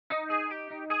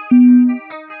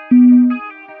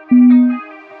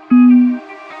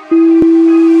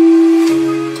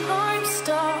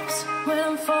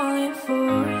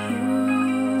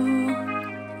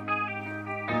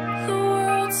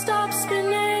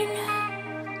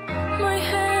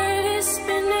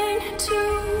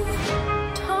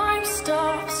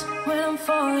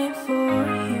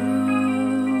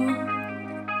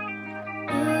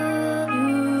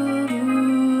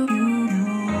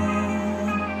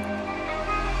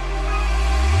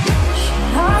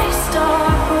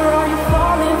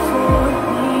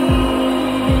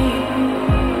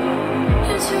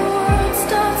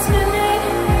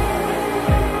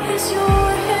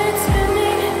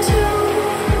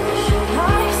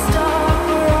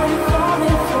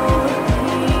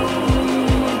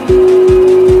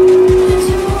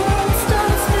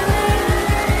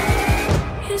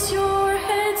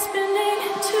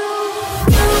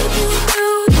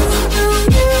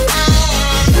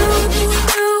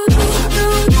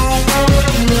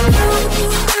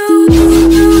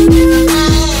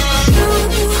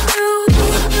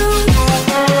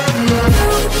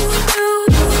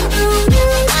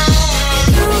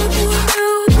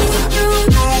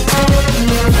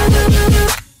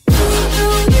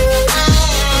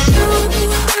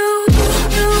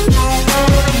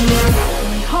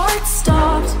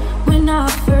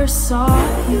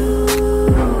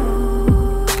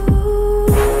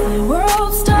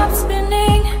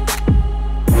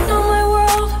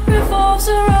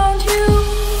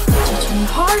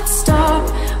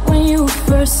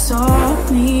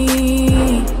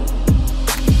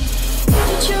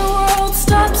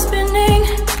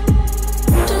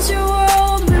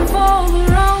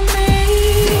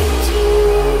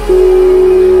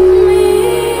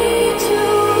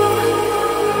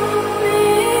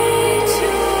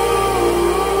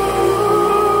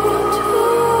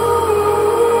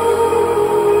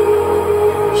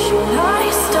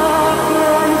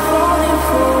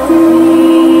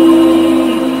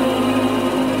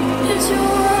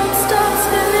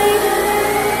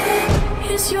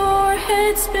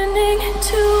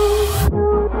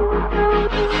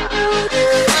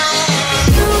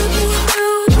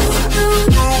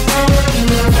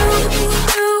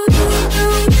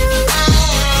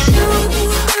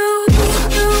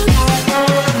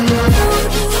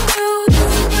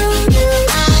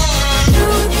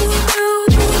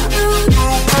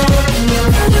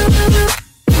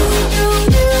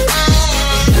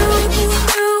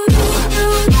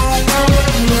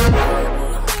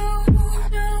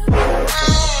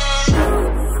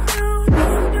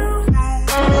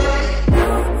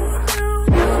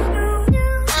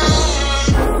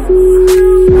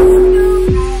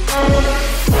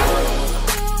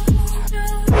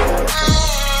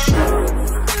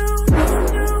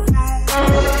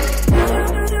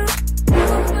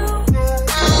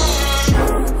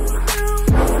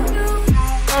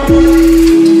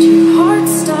Did your heart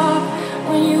stop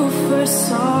when you first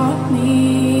saw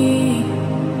me?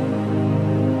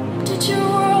 Did your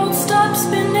world stop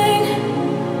spinning?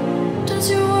 Does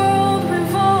your world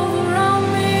revolve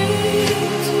around me?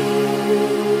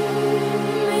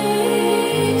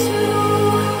 Me too.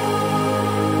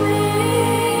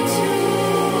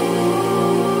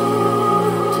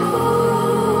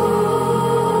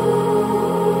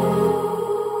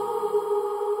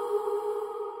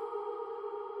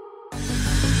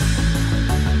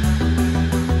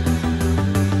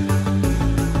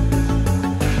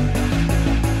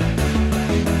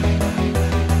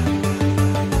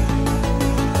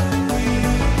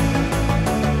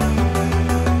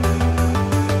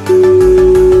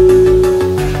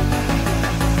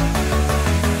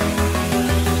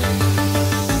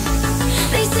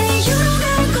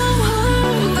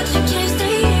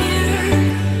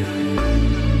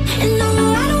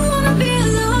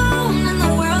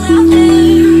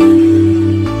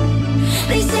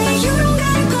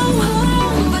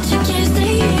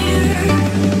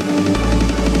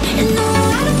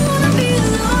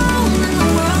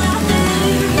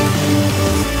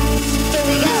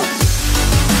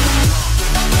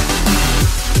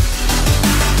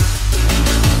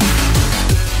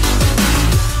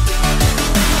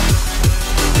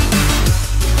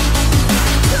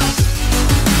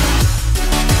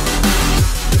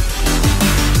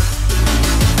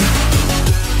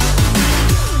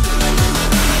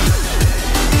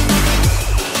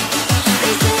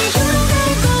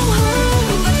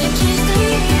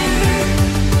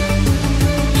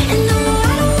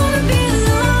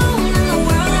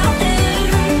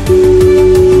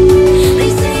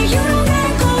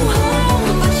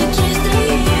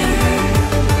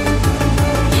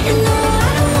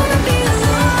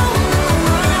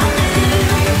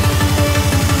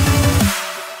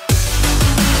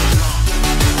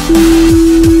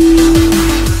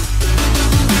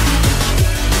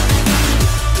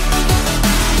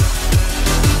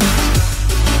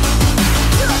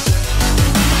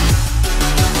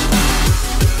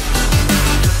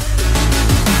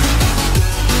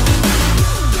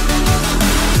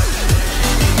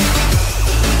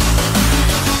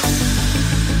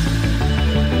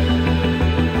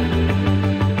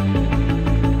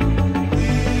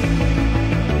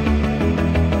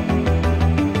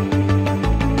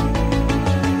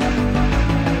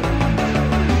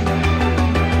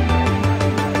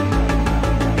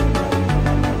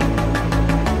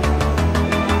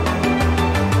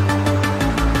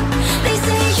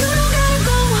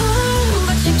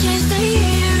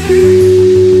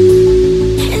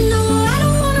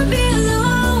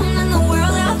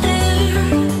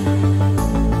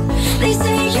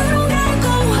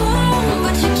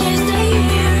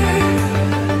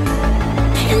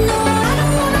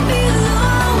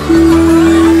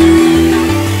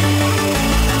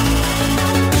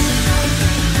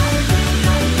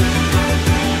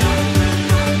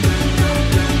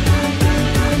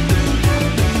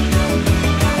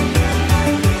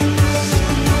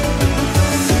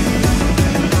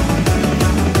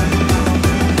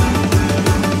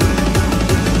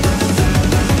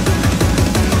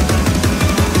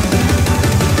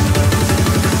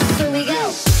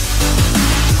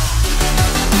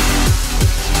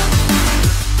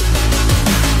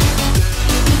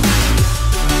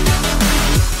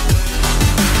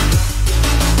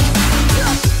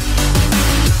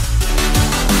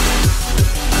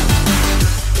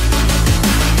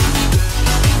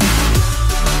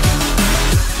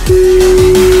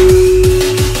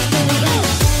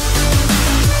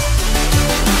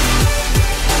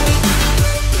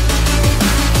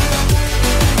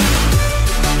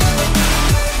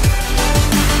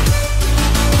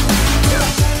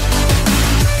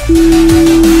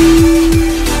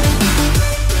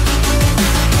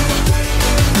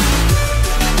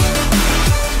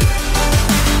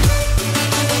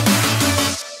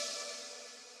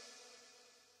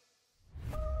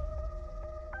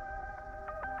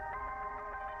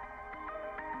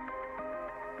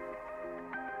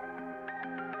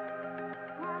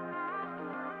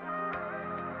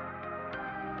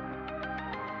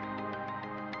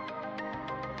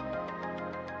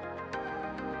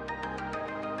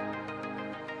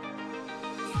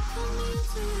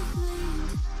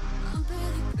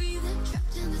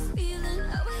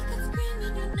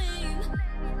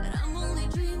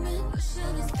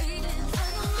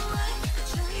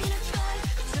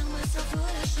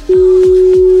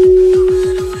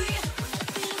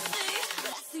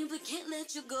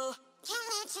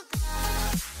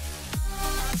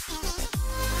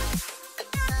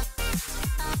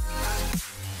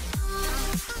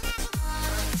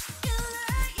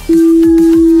 Me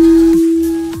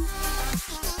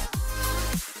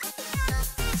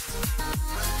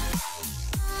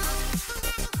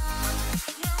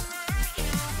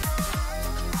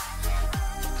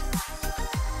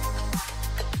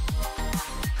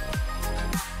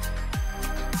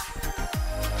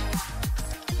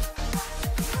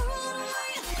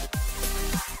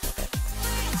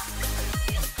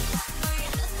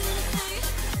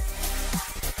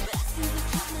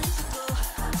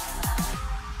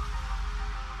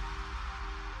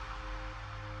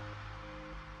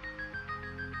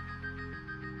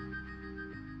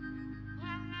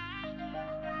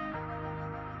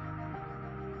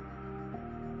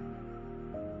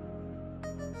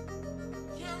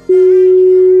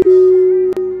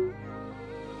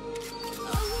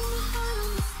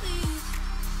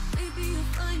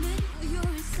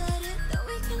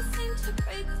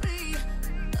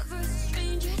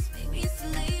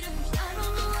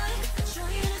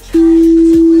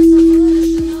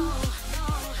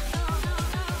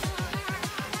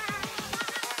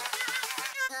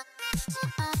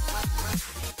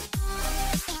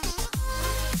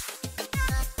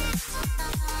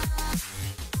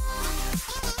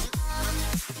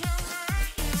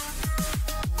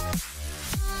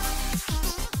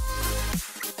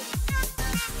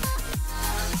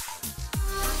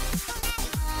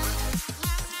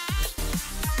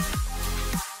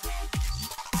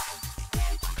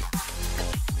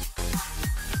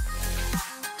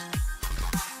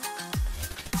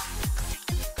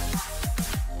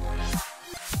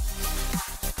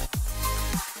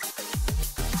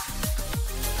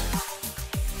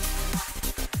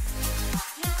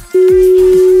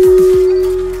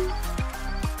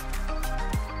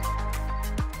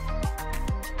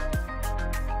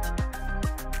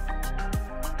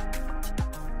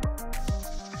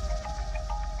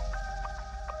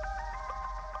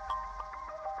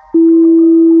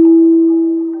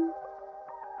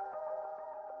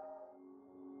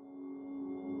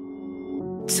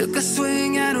took a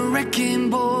swing at a wrecking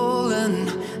ball, and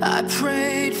I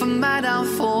prayed for my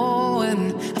downfall,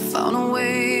 and I found a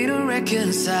way to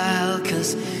reconcile,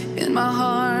 'cause in my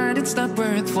heart it's not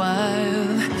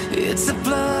worthwhile. It's a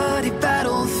bloody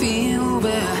battlefield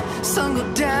where some go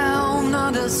down,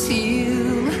 others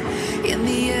heal. In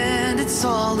the end it's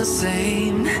all the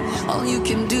same. All you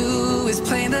can do is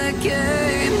play the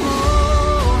game.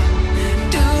 Oh,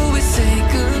 do we say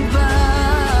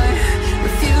goodbye?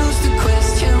 Refuse to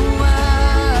question why.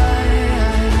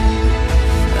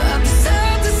 I'm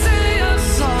sad to say I'm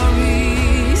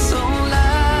sorry, so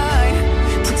lie.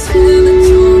 Pretend that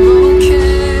you're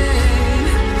okay.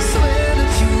 Swear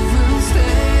that you will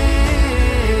stay.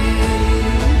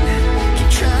 Keep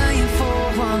trying for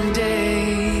one day.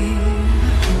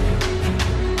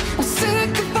 I'm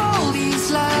sick of all these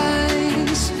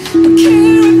lies. Don't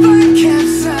care if I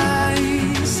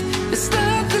capsize. There's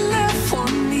nothing left for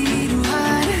me to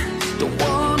hide. Don't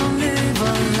wanna live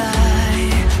a lie.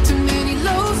 Too many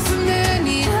lows, too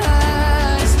many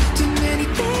highs. Too many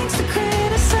things to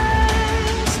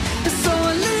criticize. And so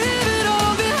I leave it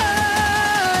all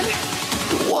behind.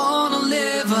 Don't wanna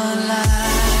live a lie.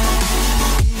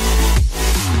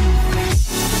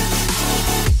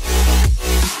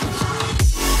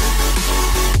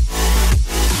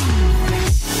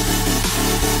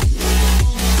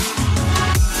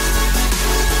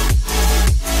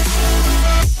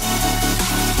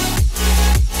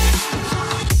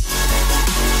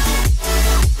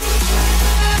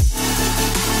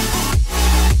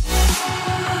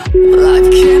 Life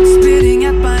kept spitting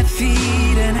at my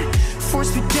feet and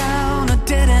forced me down a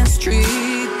dead-end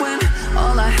street, when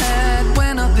all I had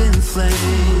went up in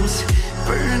flames,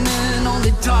 burning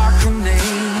only dark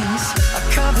remains. I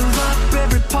cover up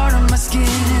every part of my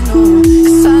skin, oh,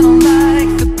 'cause I don't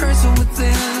like the person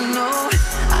within. Oh,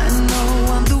 I know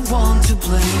I'm the one to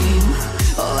blame.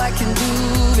 All I can do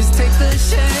is take the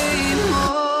shame.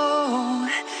 Oh,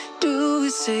 do we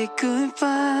say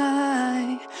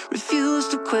goodbye? Refuse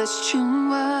to question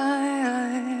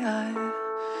why.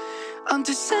 I'm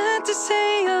too sad to say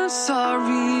I'm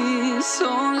sorry, so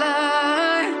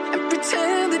lie and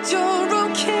pretend that you're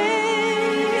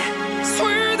okay.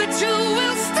 Swear that you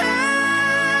will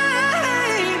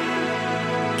stay.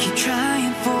 Keep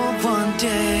trying for one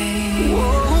day.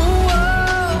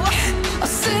 Whoa,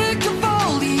 I'm sick of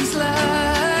all these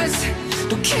lies.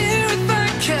 Don't care if I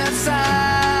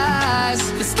capsize.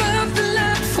 There's nothing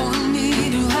left for me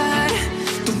to hide.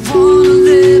 Don't wanna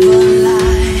live a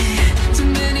lie. Too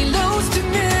many lows, too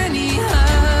many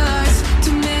highs.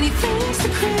 Too many things to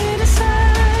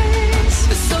criticize.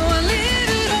 So I leave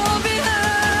it all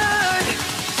behind.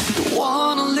 Don't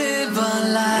wanna live a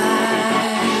lie.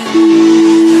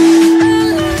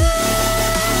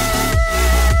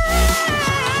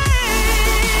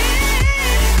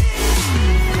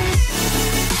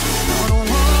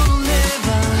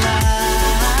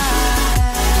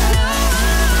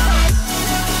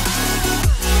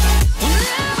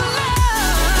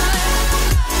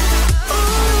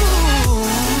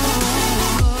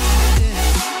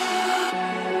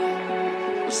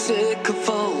 Sick of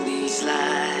all these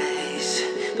lies.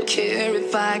 Don't care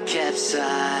if I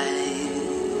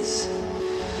capsize.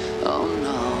 Oh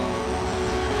no.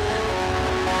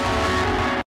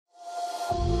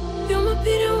 You might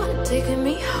be the one taking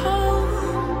me home.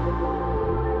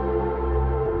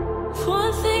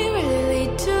 One thing really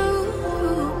do.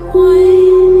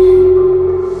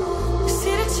 You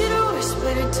see that you're the worst,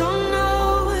 but I don't know.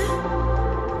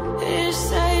 Is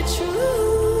that true?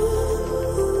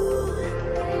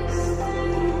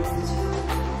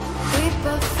 We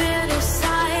both feel the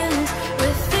silence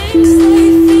with things they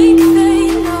think they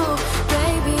know.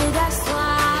 Baby, that's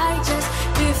why I just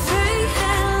be free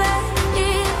and let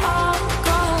it all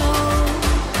go.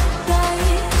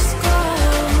 Let's go.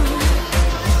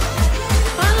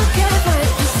 I don't care what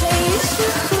you say, it's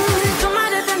true. Don't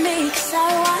matter if it makes I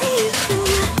want you.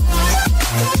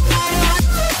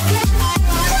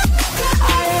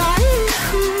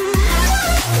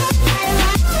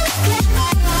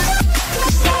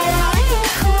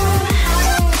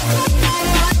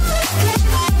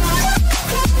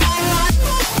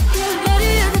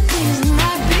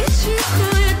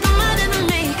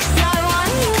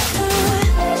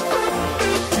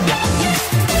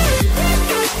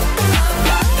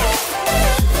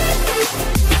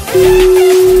 Yeah.